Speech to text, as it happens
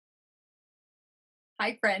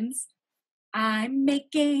Hi, friends. I'm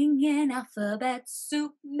making an alphabet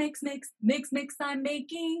soup. Mix, mix, mix, mix. I'm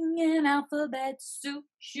making an alphabet soup.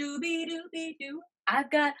 Shooby dooby doo. I've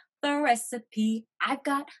got the recipe. I've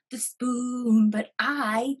got the spoon, but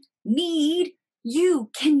I need you.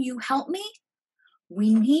 Can you help me?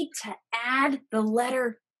 We need to add the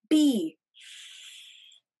letter B.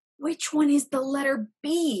 Which one is the letter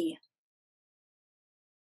B?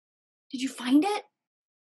 Did you find it?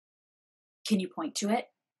 Can you point to it?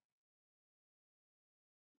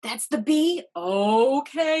 That's the B?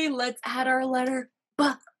 Okay, let's add our letter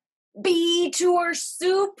B to our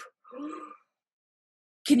soup.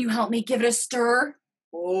 Can you help me give it a stir?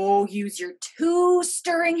 Oh, use your two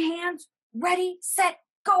stirring hands. Ready, set,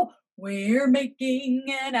 go. We're making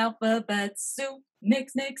an alphabet soup.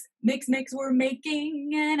 Mix, mix, mix, mix. We're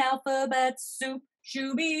making an alphabet soup.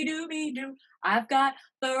 Shooby dooby doo. I've got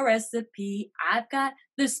the recipe. I've got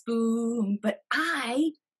the spoon, but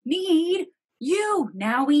I need you.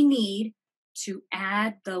 Now we need to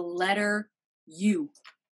add the letter U.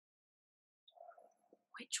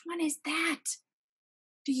 Which one is that?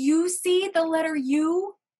 Do you see the letter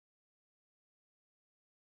U?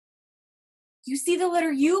 You see the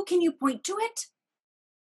letter U? Can you point to it?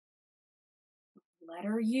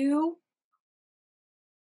 Letter U.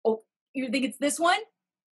 Oh, you think it's this one?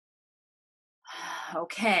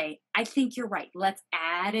 Okay, I think you're right. Let's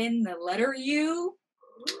add in the letter U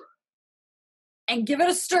and give it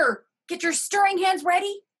a stir. Get your stirring hands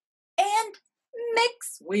ready and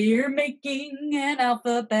mix. We're making an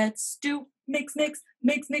alphabet stew. Mix, mix,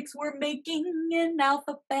 mix, mix. We're making an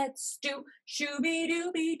alphabet stew. Shooby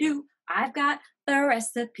dooby doo. I've got the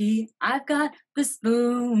recipe. I've got the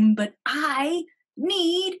spoon, but I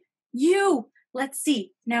need you. Let's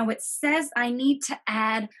see. Now it says I need to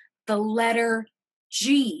add the letter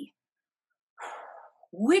G.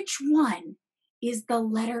 Which one is the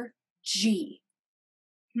letter G?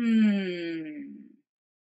 Do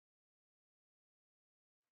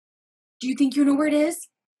you think you know where it is?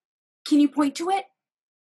 Can you point to it?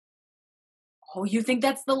 Oh, you think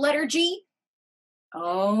that's the letter G?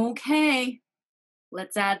 Okay.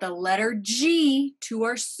 Let's add the letter G to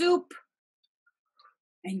our soup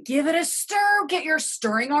and give it a stir. Get your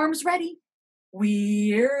stirring arms ready.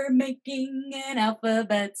 We're making an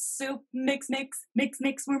alphabet soup. Mix, mix, mix,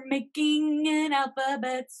 mix. We're making an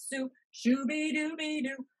alphabet soup. Shooby dooby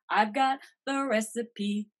doo. I've got the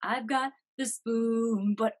recipe. I've got the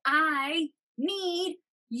spoon, but I need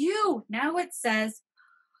you. Now it says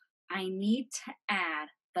I need to add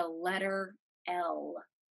the letter L.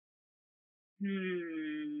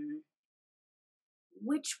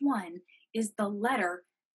 Which one is the letter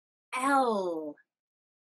L?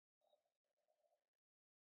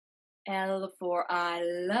 L for I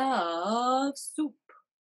love soup.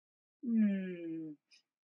 You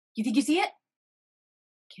think you see it?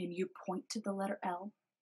 Can you point to the letter L?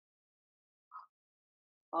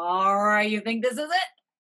 All right, you think this is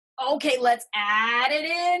it? Okay, let's add it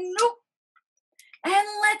in. And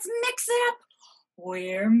let's mix it up.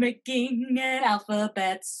 We're making an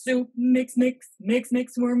alphabet soup. Mix, mix, mix,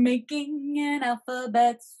 mix. We're making an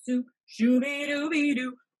alphabet soup. Shooby dooby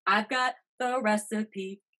doo. I've got the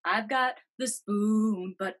recipe. I've got the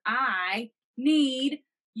spoon, but I need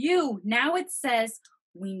you. Now it says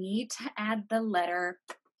we need to add the letter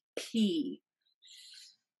P.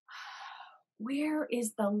 Where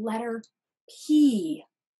is the letter P?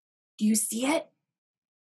 Do you see it?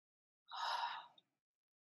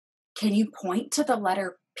 Can you point to the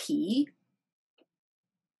letter P?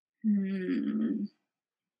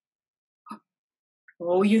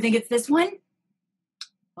 Oh, you think it's this one?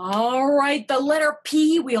 All right, the letter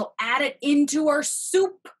P, we'll add it into our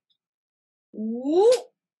soup. Ooh.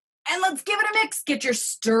 And let's give it a mix. Get your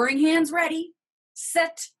stirring hands ready.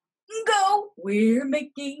 Set, go. We're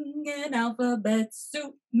making an alphabet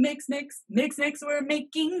soup. Mix, mix, mix, mix. We're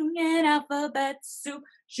making an alphabet soup.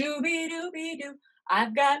 Shooby dooby doo.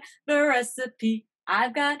 I've got the recipe.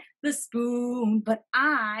 I've got the spoon, but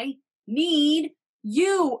I need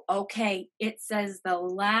you. Okay, it says the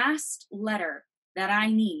last letter that I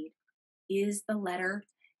need is the letter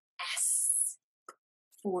S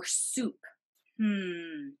for soup.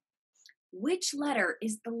 Which letter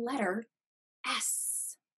is the letter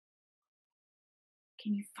S?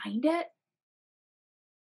 Can you find it?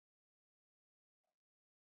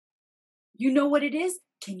 You know what it is?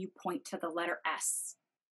 Can you point to the letter S?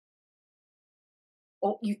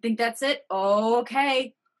 Oh, you think that's it?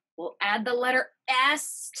 Okay. We'll add the letter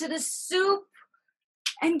S to the soup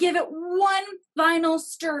and give it one final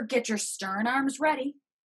stir. Get your stirring arms ready.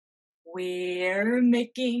 We're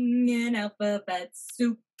making an alphabet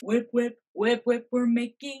soup. Whip, whip, whip, whip, we're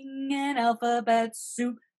making an alphabet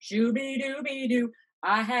soup. Shooby-dooby-doo.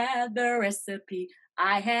 I had the recipe,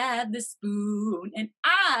 I had the spoon, and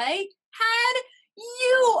I had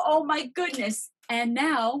you. Oh my goodness. And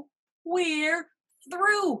now we're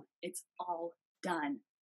through. It's all done.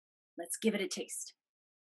 Let's give it a taste.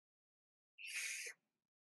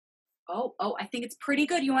 Oh, I think it's pretty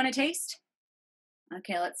good. You want to taste?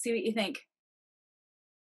 Okay, let's see what you think.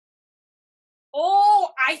 Oh,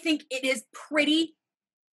 I think it is pretty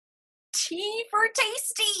tea for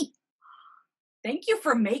tasty. Thank you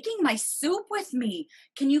for making my soup with me.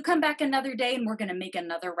 Can you come back another day and we're going to make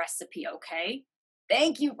another recipe, okay?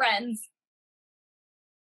 Thank you, friends.